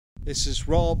This is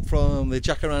Rob from the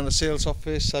Jacaranda sales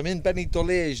office. I'm in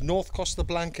Benidoleig, North Costa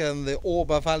Blanca and the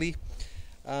Orba Valley,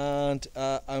 and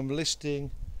I'm listing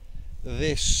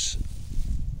this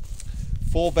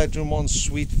 4-bedroom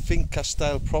ensuite Finca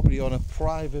style property on a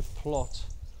private plot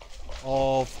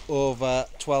of over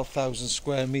 12,000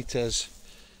 square meters.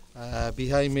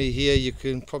 Behind me here you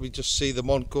can probably just see the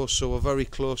Monco, so we're very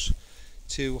close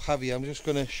to Javi. I'm just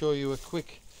going to show you a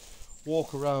quick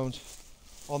walk around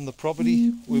on the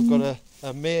property. We've got an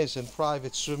amazing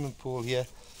private swimming pool here,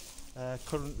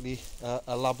 currently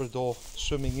a Labrador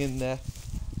swimming in there.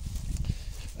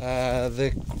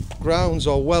 The grounds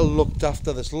are well looked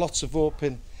after. There's lots of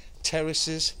open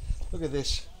terraces. Look at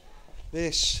this.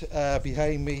 This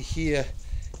behind me here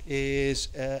is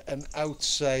an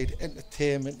outside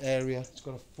entertainment area. It's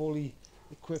got a fully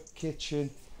equipped kitchen.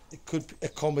 It could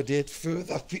accommodate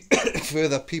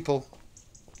further people.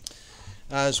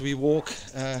 As we walk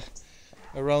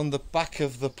around the back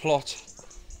of the plot,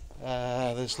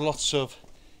 there's lots of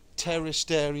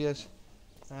terraced areas,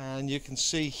 and you can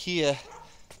see here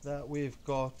that we've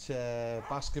got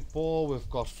basketball, we've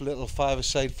got little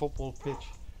 5-a-side football pitch,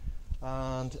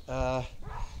 and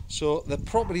so the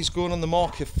property's going on the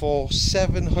market for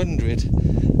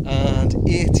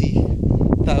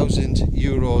 780,000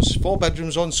 euros. 4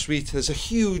 bedrooms en suite. There's a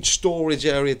huge storage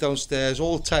area downstairs,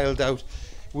 all tiled out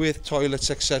with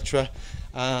toilets, etc.,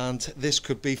 and this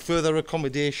could be further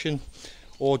accommodation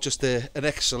or just an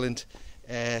excellent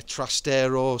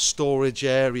trastero storage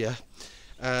area.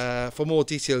 For more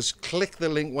details, click the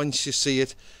link once you see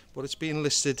it, but it's been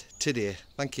listed today.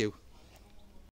 Thank you.